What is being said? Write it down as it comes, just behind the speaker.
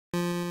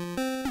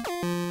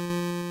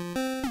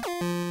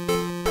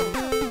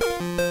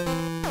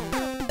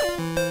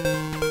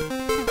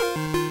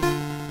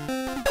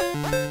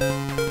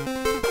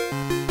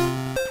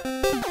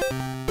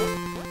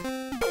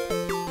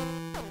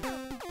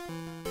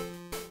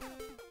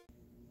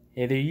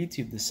Hey there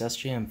YouTube, this is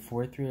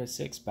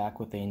SJM4306 back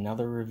with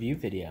another review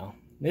video.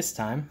 This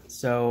time,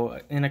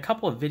 in a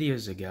couple of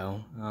videos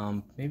ago,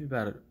 maybe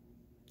about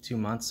 2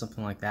 months,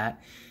 something like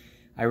that,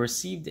 I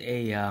received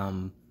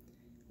a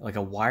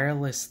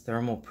wireless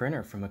thermal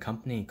printer from a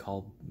company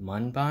called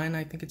Munbyn,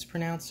 I think it's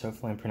pronounced.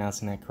 Hopefully I'm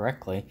pronouncing that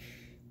correctly.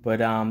 But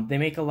they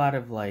make a lot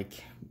of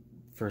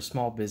for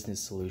small business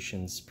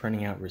solutions,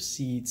 printing out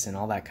receipts and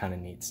all that kind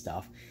of neat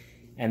stuff.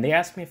 And they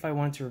asked me if I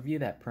wanted to review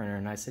that printer,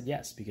 and I said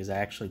yes, because I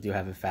actually do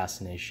have a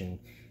fascination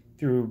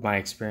through my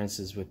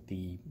experiences with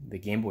the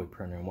Game Boy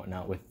printer and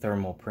whatnot with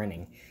thermal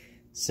printing.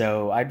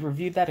 So I'd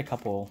reviewed that a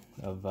couple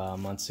of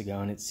months ago,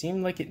 and it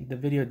seemed like the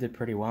video did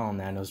pretty well on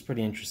that, and it was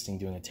pretty interesting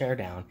doing a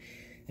teardown.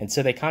 And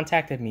so they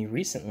contacted me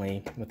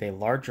recently with a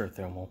larger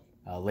thermal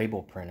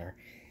label printer,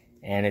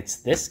 and it's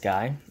this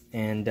guy.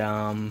 And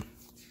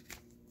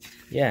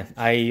yeah,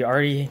 I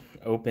already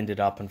opened it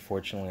up.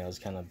 Unfortunately, I was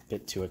kind of a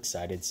bit too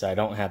excited, so I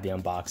don't have the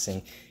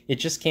unboxing. It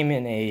just came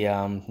in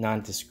a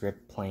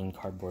nondescript plain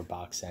cardboard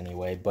box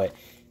anyway, but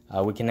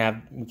we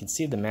can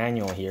see the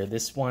manual here.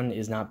 This one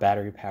is not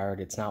battery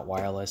powered, it's not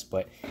wireless,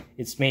 but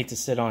it's made to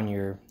sit on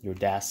your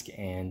desk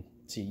and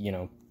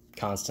to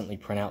constantly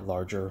print out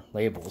larger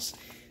labels.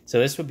 So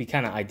this would be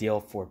kind of ideal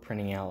for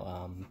printing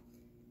out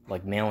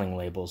like mailing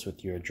labels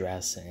with your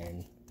address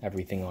and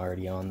everything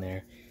already on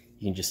there.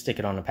 You can just stick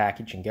it on a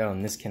package and go,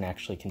 and this can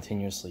actually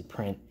continuously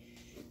print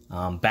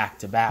back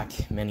to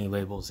back many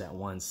labels at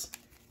once.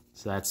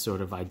 So that's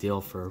sort of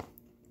ideal for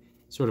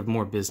sort of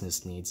more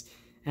business needs.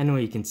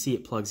 Anyway, you can see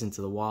it plugs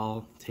into the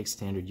wall, takes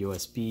standard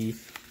USB.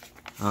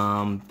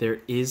 There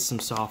is some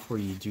software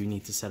you do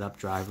need to set up,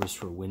 drivers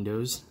for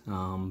Windows,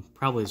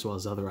 probably as well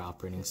as other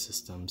operating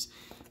systems,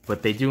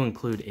 but they do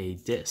include a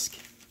disk,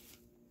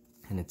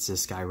 and it's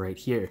this guy right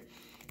here.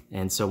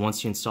 And so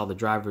once you install the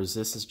drivers,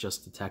 this is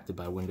just detected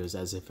by Windows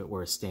as if it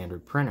were a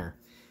standard printer.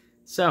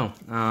 So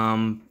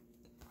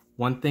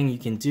one thing you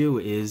can do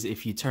is,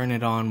 if you turn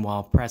it on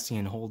while pressing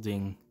and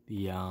holding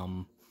the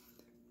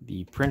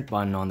print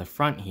button on the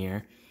front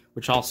here,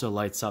 which also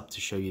lights up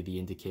to show you the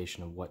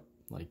indication of what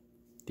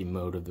the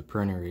mode of the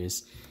printer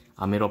is,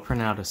 it'll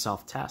print out a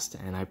self-test.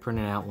 And I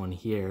printed out one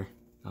here.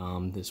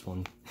 This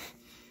one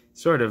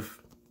sort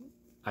of,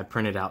 I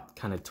printed out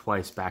kind of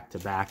twice back to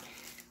back.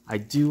 I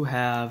do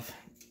have,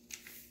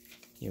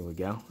 here we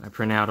go, I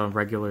print out on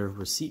regular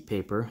receipt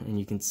paper, and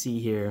you can see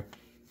here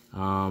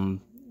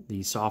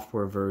the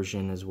software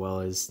version as well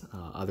as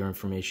other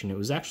information. It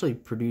was actually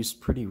produced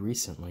pretty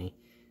recently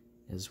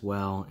as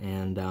well,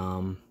 and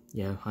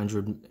yeah,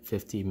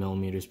 150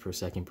 millimeters per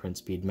second print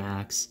speed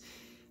max,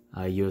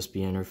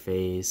 USB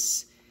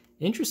interface.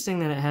 Interesting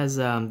that it has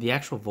the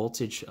actual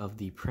voltage of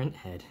the print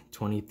head,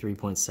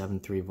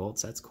 23.73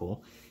 volts. That's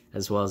cool,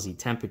 as well as the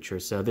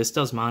temperature. So this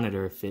does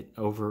monitor if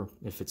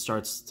it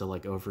starts to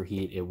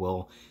overheat, it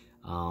will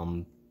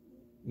go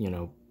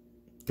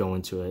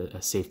into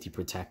a safety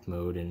protect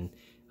mode and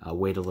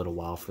wait a little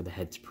while for the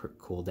head to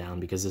cool down,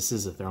 because this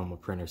is a thermal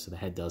printer, so the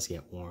head does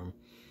get warm.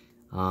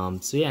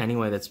 So yeah,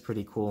 anyway, that's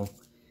pretty cool.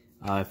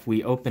 If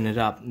we open it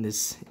up,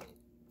 this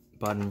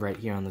button right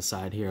here on the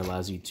side here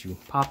allows you to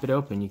pop it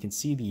open. You can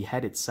see the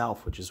head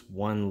itself, which is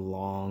one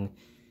long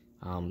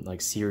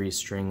series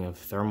string of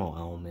thermal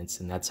elements,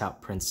 and that's how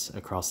it prints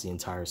across the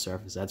entire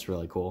surface. That's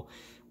really cool.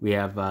 We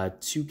have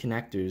two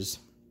connectors.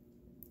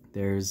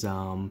 There's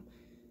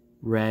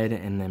red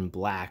and then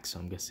black, so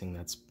I'm guessing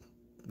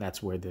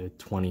that's where the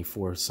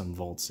 24 some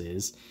volts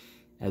is.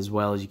 As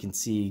well as you can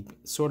see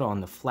sort of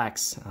on the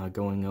flex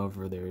going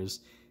over,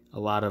 there's a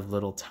lot of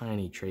little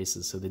tiny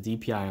traces, so the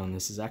DPI on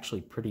this is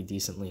actually pretty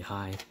decently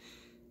high.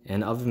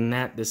 And other than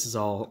that, this is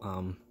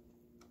all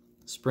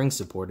spring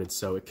supported,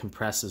 so it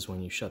compresses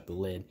when you shut the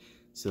lid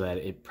so that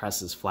it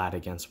presses flat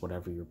against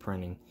whatever you're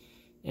printing.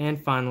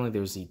 And finally,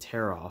 there's the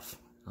tear off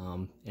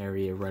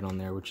area right on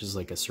there, which is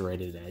like a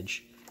serrated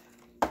edge.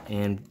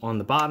 And on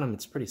the bottom,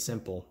 it's pretty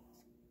simple.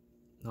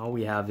 All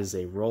we have is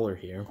a roller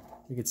here.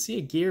 You can see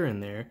a gear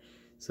in there,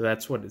 so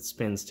that's what it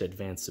spins to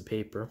advance the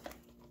paper.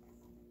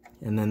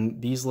 And then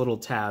these little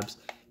tabs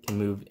can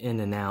move in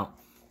and out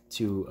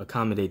to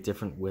accommodate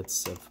different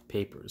widths of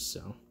papers.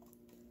 So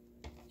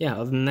yeah,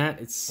 other than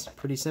that, it's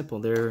pretty simple.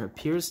 There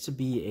appears to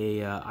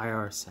be a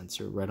IR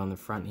sensor right on the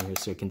front here,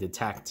 so it can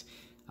detect.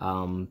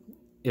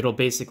 It'll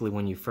basically,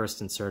 when you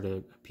first insert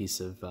a piece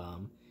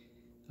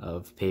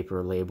of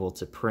paper label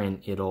to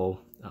print, it'll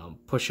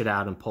push it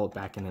out and pull it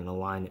back in and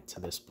align it to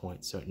this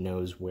point, so it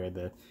knows where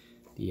the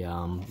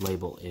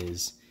label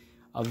is.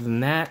 Other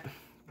than that,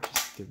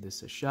 just give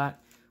this a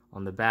shot.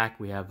 On the back,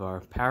 we have our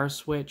power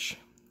switch,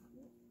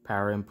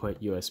 power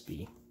input,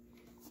 USB.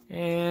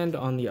 And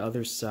on the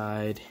other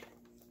side,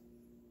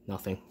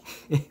 nothing.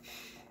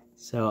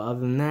 So other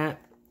than that,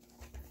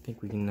 I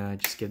think we can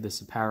just give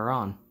this a power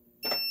on.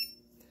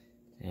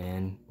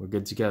 And we're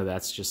good to go.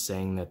 That's just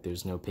saying that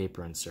there's no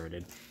paper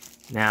inserted.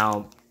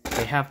 Now,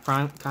 they have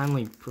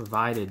kindly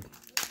provided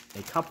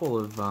a couple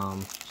of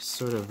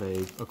sort of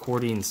a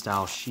accordion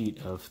style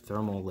sheet of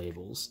thermal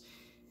labels.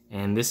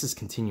 And this is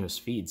continuous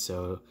feed,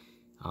 so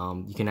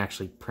you can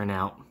actually print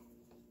out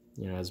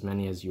you know, as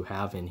many as you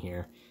have in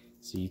here.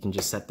 So you can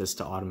just set this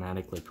to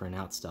automatically print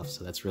out stuff,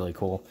 so that's really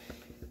cool.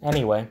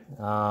 Anyway,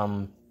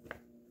 to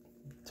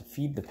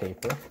feed the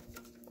paper,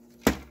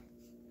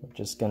 we're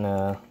just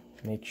gonna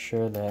make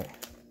sure that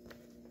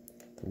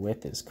the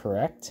width is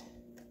correct.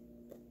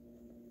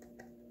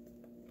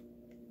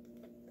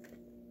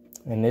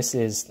 And this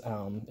is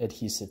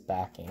adhesive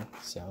backing,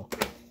 so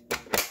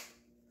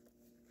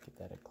get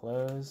that at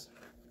close.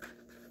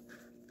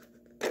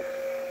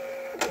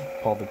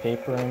 Pull the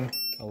paper in,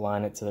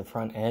 align it to the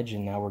front edge,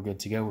 and now we're good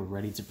to go. We're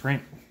ready to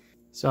print.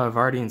 So I've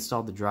already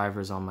installed the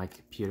drivers on my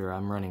computer.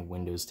 I'm running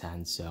Windows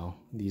 10, so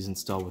these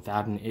install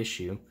without an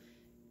issue.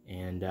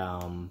 And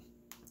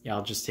yeah,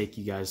 I'll just take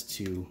you guys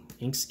to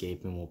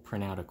Inkscape and we'll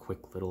print out a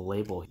quick little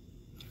label.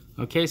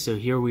 Okay, so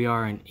here we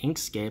are in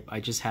Inkscape. I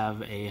just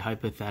have a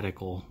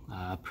hypothetical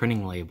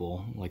printing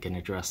label, like an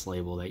address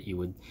label that you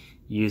would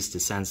use to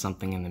send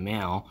something in the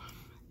mail.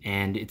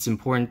 And it's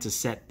important to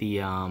set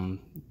the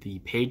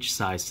page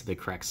size to the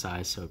correct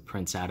size so it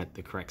prints out at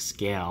the correct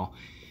scale.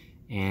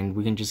 And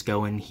we can just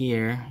go in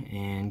here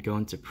and go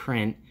into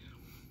print.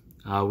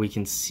 We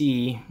can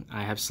see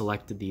I have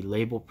selected the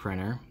label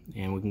printer,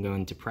 and we can go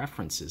into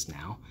preferences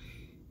now.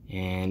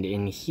 And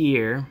in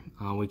here,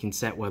 we can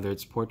set whether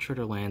it's portrait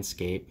or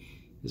landscape,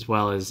 as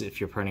well as if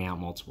you're printing out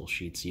multiple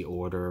sheets, the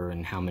order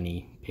and how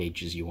many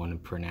pages you want to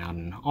print out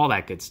and all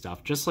that good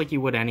stuff. Just like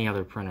you would any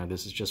other printer,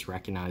 this is just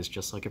recognized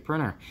just like a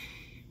printer.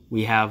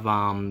 We have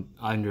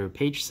under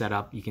page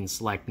setup, you can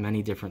select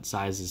many different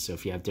sizes, so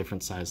if you have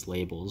different size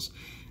labels,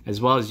 as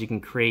well as you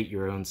can create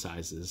your own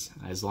sizes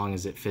as long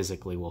as it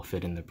physically will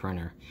fit in the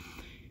printer.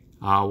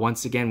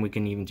 Once again, we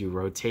can even do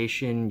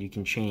rotation. You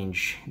can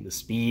change the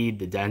speed,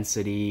 the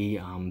density,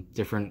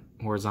 different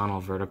horizontal,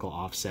 vertical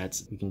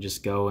offsets. We can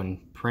just go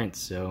and print.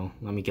 So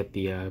let me get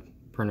the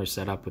printer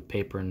set up with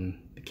paper and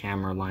the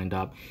camera lined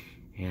up,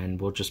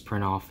 and we'll just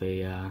print off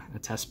a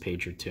test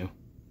page or two.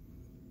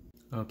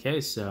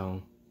 Okay,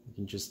 so you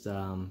can just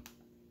print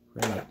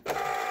it.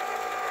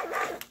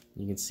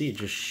 You can see it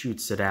just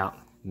shoots it out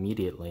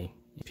immediately.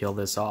 You peel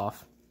this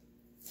off,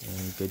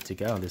 and good to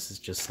go. This is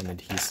just an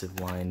adhesive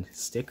lined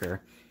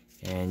sticker,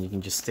 and you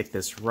can just stick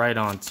this right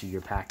onto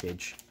your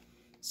package.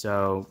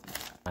 So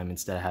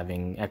instead of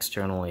having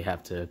externally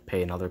have to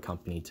pay another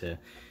company to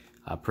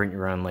print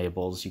your own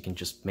labels, you can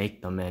just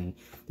make them. And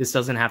this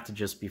doesn't have to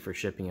just be for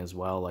shipping as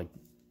well. Like,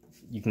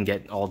 you can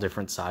get all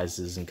different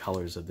sizes and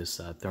colors of this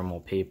thermal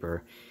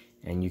paper,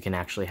 and you can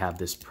actually have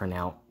this print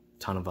out a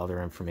ton of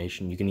other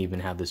information. You can even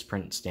have this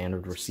print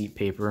standard receipt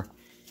paper,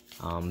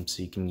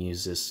 so you can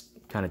use this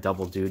kind of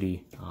double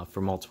duty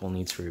for multiple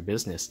needs for your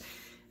business.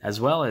 As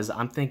well as,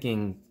 I'm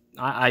thinking,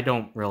 I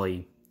don't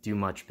really do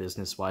much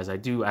business wise. I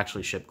do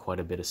actually ship quite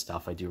a bit of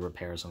stuff. I do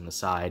repairs on the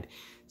side,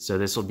 so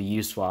this will be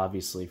useful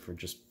obviously for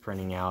just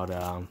printing out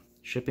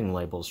shipping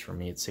labels for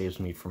me. It saves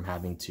me from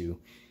having to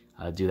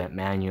do that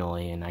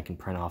manually, and I can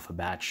print off a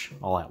batch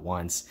all at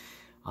once.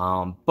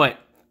 But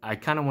I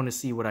kind of want to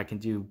see what I can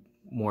do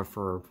more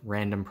for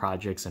random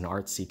projects and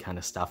artsy kind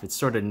of stuff. It's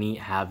sort of neat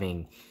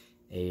having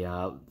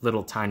a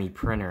little tiny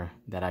printer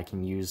that I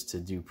can use to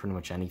do pretty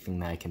much anything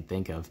that I can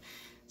think of.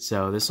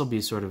 So this will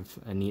be sort of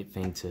a neat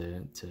thing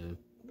to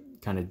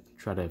kind of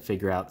try to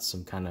figure out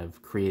some kind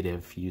of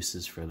creative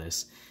uses for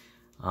this,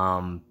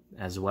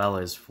 as well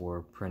as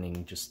for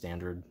printing just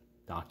standard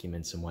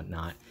documents and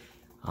whatnot.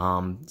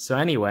 So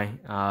anyway,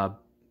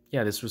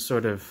 yeah, this was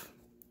sort of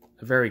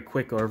a very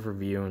quick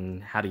overview on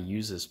how to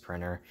use this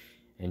printer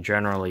and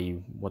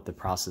generally what the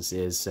process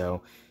is.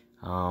 So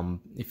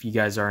if you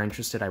guys are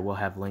interested, I will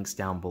have links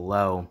down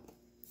below.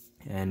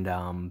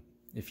 And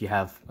if you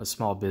have a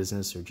small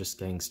business or just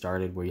getting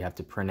started where you have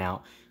to print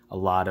out a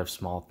lot of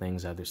small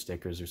things, either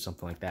stickers or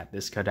something like that,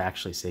 this could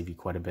actually save you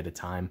quite a bit of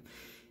time.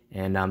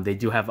 And they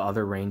do have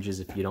other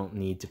ranges if you don't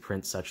need to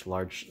print such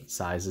large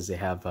sizes. They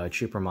have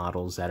cheaper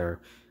models that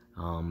are,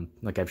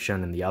 like I've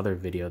shown in the other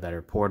video, that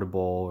are portable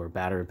or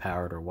battery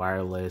powered or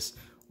wireless,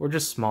 or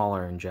just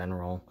smaller in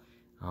general,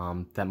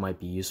 that might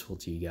be useful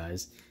to you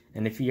guys.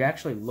 And if you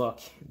actually look,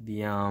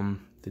 the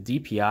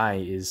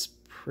DPI is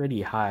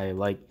pretty high.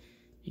 Like,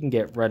 you can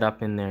get right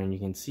up in there and you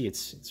can see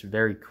it's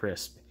very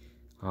crisp.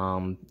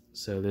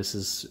 So this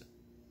is,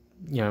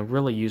 you know,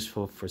 really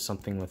useful for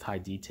something with high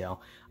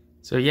detail.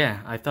 So yeah,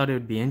 I thought it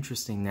would be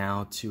interesting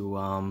now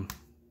to,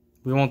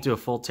 we won't do a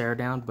full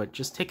teardown, but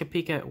just take a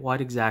peek at what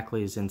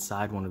exactly is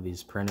inside one of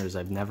these printers.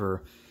 I've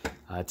never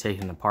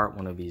taken apart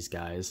one of these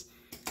guys.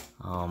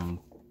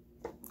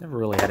 Never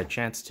really had a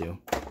chance to.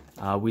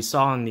 We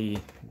saw on the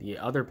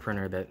other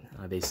printer that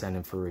they sent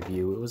in for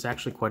review, it was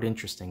actually quite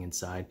interesting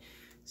inside.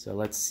 So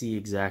let's see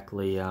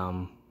exactly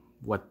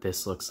what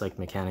this looks like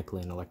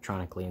mechanically and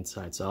electronically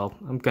inside. So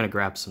I'm going to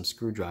grab some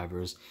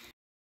screwdrivers.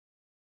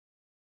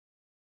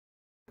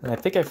 And I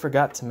think I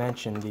forgot to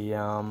mention the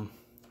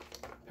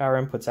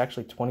power input's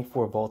actually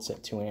 24 volts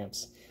at 2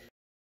 amps.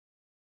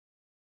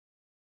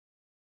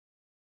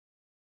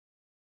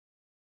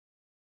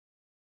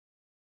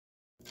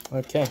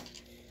 Okay.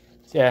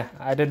 Yeah,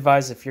 I'd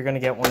advise if you're going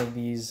to get one of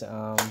these,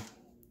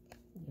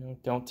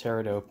 don't tear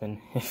it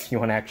open if you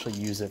want to actually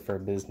use it for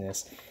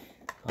business.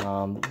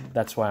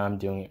 That's why I'm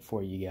doing it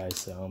for you guys,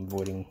 so I'm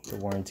voiding the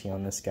warranty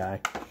on this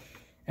guy.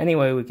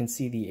 Anyway, we can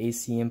see the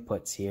AC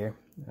inputs here.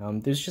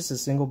 There's just a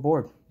single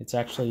board. It's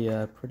actually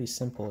pretty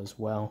simple as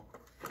well.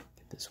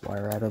 Get this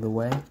wire out of the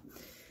way.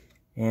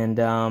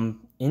 And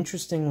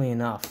interestingly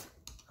enough,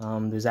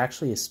 there's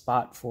actually a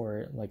spot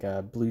for like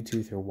a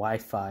Bluetooth or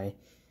Wi-Fi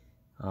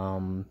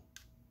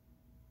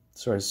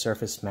sort of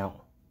surface mount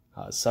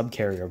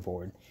subcarrier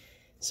board.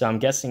 So I'm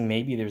guessing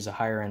maybe there's a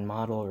higher end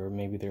model, or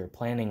maybe they're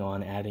planning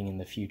on adding in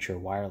the future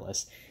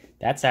wireless.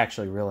 That's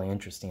actually really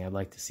interesting. I'd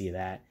like to see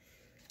that.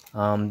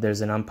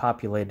 There's an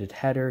unpopulated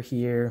header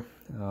here,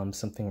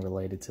 something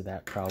related to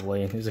that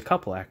probably. There's a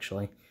couple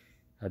actually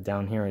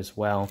down here as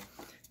well.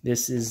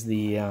 This is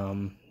the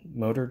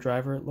motor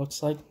driver, it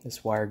looks like.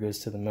 This wire goes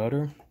to the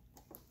motor,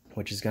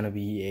 which is going to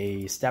be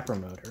a stepper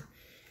motor.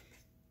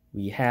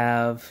 We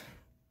have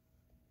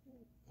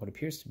what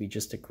appears to be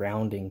just a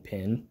grounding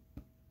pin.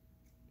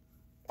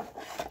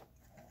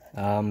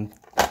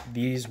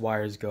 These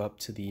wires go up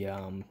to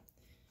the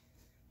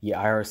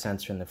IR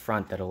sensor in the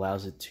front that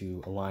allows it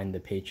to align the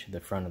page to the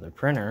front of the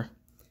printer.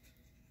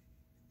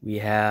 We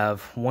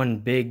have one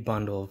big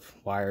bundle of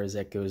wires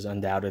that goes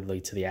undoubtedly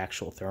to the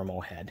actual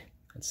thermal head.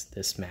 That's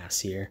this mass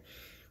here.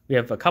 We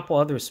have a couple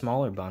other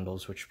smaller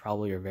bundles, which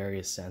probably are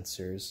various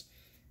sensors,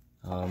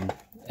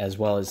 as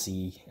well as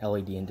the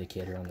LED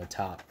indicator on the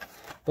top.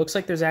 Looks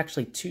like there's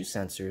actually two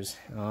sensors.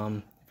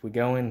 If we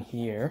go in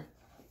here,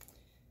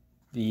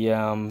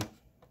 the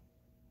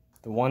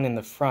one in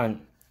the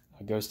front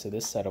goes to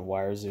this set of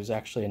wires. There's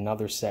actually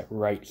another set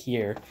right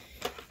here,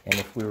 and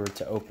if we were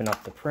to open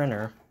up the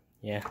printer,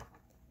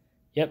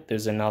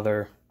 there's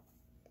another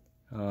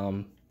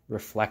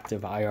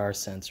reflective IR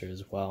sensor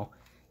as well.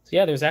 So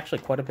yeah, there's actually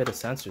quite a bit of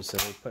sensors, so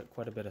they put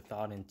quite a bit of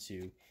thought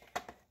into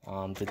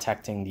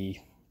detecting the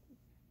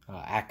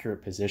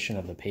accurate position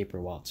of the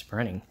paper while it's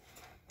printing.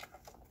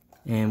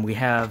 And we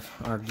have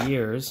our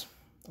gears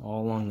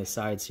all along the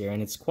sides here,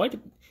 and it's quite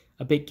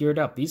a bit geared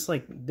up.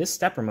 This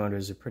stepper motor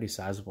is a pretty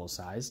sizable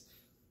size.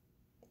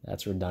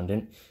 That's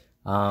redundant.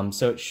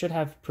 So it should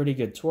have pretty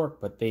good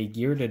torque, but they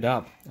geared it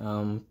up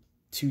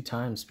 2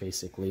 times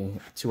basically,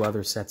 2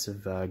 other sets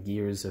of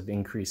gears of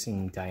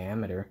increasing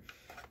diameter.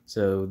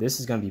 So this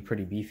is going to be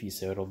pretty beefy,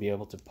 so it'll be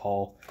able to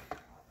pull,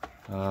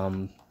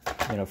 from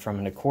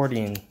an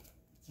accordion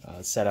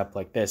setup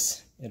like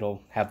this.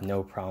 It'll have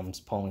no problems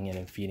pulling it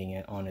and feeding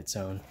it on its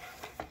own.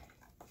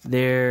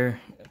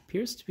 There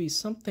appears to be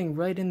something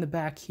right in the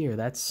back here.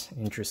 That's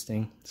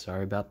interesting.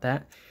 Sorry about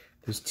that.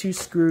 There's 2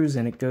 screws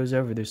and it goes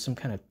over. There's some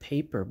kind of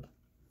paper.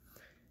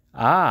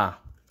 Ah,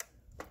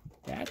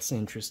 that's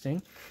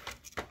interesting.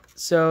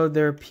 So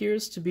there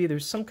appears to be,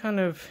 there's some kind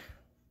of,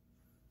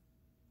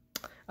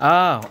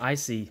 oh, I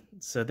see.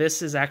 So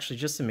this is actually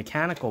just a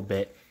mechanical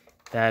bit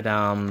that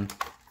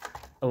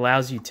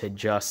allows you to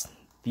adjust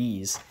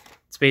these.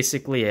 It's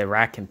basically a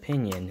rack and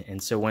pinion,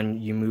 and so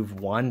when you move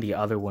one, the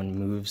other one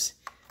moves,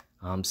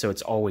 so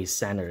it's always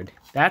centered.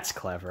 That's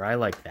clever. I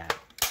like that.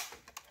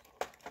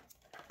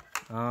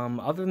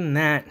 Other than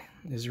that,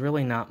 there's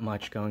really not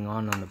much going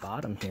on the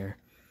bottom here.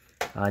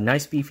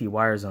 Nice beefy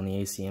wires on the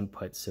AC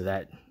input, so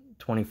that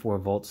 24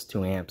 volts,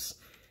 2 amps.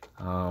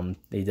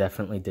 They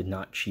definitely did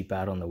not cheap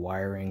out on the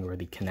wiring or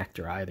the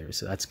connector either,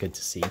 so that's good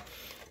to see.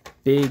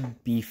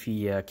 Big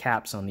beefy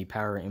caps on the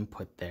power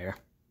input there.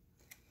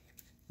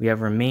 We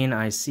have our main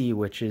IC,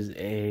 which is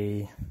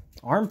a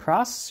ARM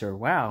processor.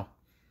 Wow,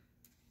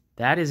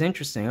 that is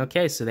interesting.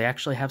 Okay, so they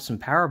actually have some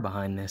power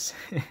behind this.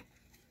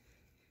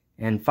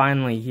 And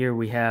finally, here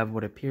we have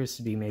what appears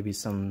to be maybe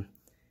some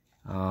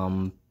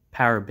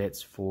power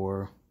bits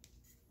for...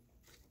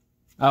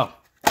 Oh,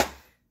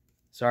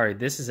 sorry,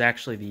 this is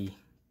actually the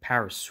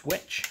power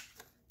switch.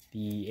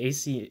 The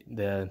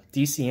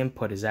DC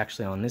input is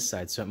actually on this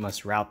side, so it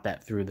must route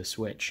that through the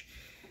switch.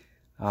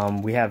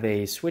 We have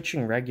a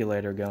switching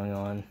regulator going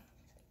on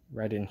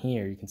right in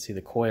here. You can see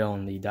the coil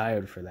and the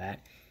diode for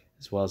that,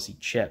 as well as the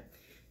chip.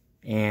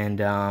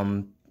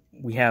 And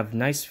we have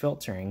nice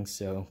filtering,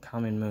 so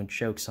common mode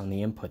chokes on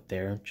the input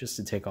there, just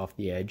to take off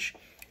the edge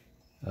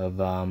of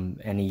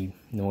any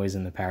noise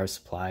in the power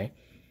supply.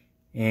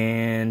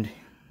 And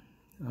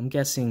I'm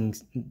guessing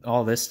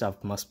all this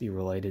stuff must be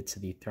related to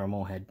the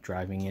thermal head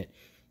driving it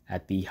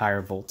at the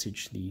higher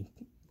voltage, the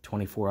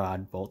 24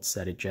 odd volts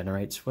that it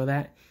generates for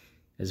that,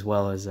 as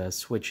well as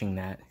switching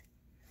that.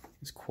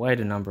 There's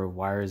quite a number of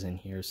wires in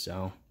here,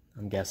 so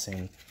I'm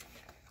guessing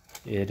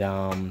it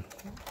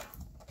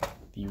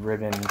the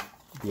ribbon,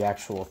 the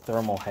actual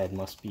thermal head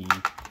must be,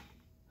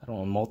 I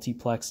don't know,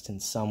 multiplexed in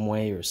some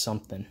way or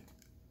something.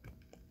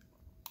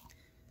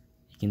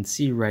 You can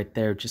see right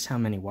there just how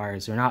many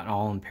wires. They're not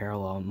all in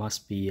parallel. It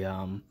must be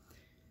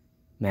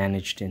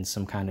managed in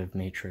some kind of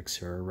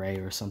matrix or array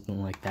or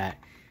something like that.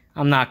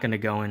 I'm not going to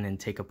go in and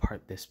take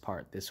apart this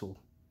part. This will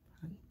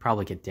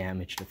probably get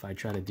damaged if I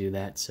try to do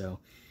that, so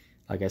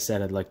like I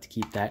said, I'd like to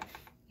keep that.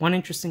 One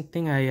interesting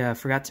thing I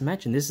forgot to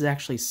mention, this is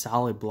actually a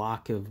solid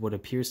block of what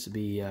appears to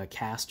be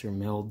cast or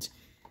milled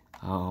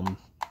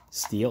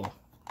steel.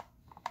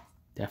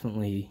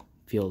 definitely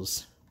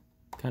feels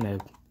kind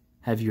of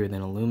heavier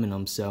than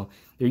aluminum. So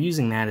they're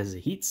using that as a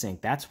heat sink.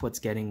 That's what's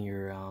getting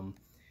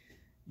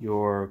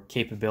your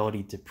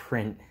capability to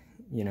print,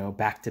 you know,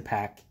 back to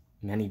back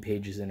many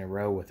pages in a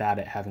row without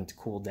it having to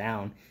cool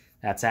down.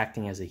 That's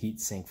acting as a heat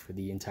sink for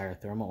the entire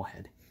thermal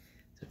head.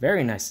 So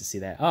very nice to see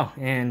that. Oh,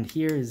 and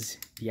here's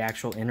the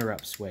actual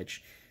interrupt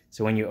switch.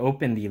 So when you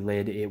open the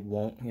lid,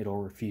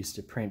 it'll refuse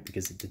to print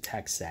because it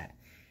detects that.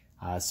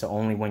 So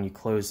only when you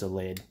close the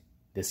lid,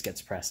 this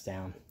gets pressed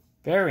down.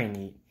 Very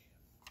neat.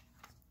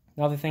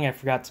 Another thing I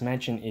forgot to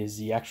mention is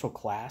the actual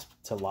clasp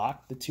to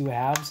lock the two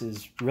halves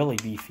is really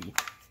beefy.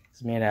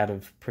 It's made out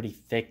of pretty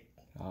thick,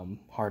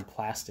 hard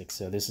plastic,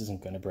 so this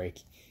isn't going to break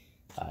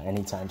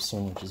anytime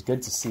soon, which is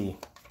good to see.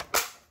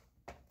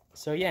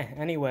 So yeah,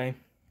 anyway,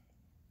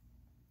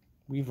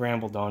 we've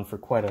rambled on for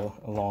quite a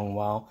long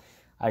while.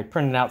 I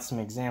printed out some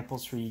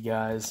examples for you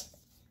guys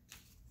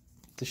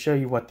to show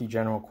you what the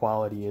general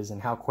quality is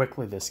and how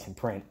quickly this can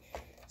print.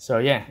 So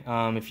yeah,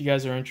 if you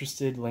guys are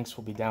interested, links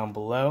will be down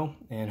below,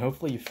 and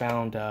hopefully you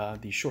found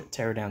the short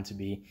teardown to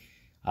be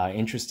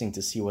interesting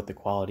to see what the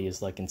quality is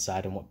like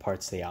inside and what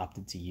parts they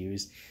opted to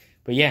use.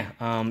 But yeah,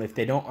 if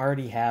they don't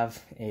already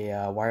have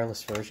a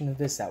wireless version of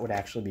this, that would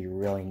actually be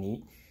really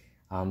neat.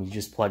 You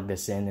just plug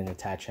this in and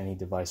attach any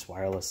device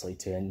wirelessly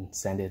to it and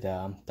send it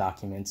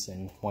documents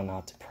and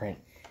whatnot to print.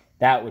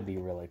 That would be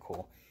really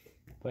cool.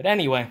 But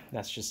anyway,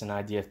 that's just an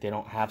idea. If they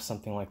don't have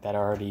something like that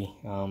already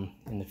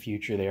in the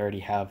future, they already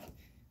have,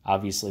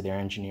 obviously their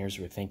engineers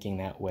were thinking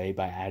that way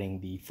by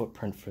adding the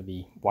footprint for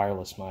the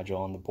wireless module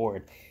on the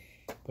board.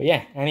 But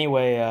yeah,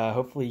 anyway,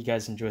 hopefully you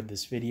guys enjoyed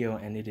this video,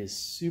 and it is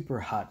super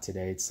hot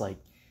today. It's like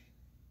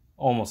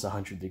almost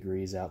 100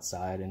 degrees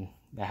outside, and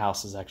the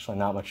house is actually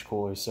not much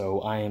cooler,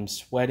 so I am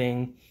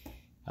sweating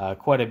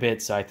quite a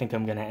bit, so I think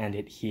I'm going to end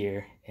it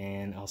here,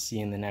 and I'll see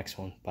you in the next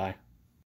one. Bye.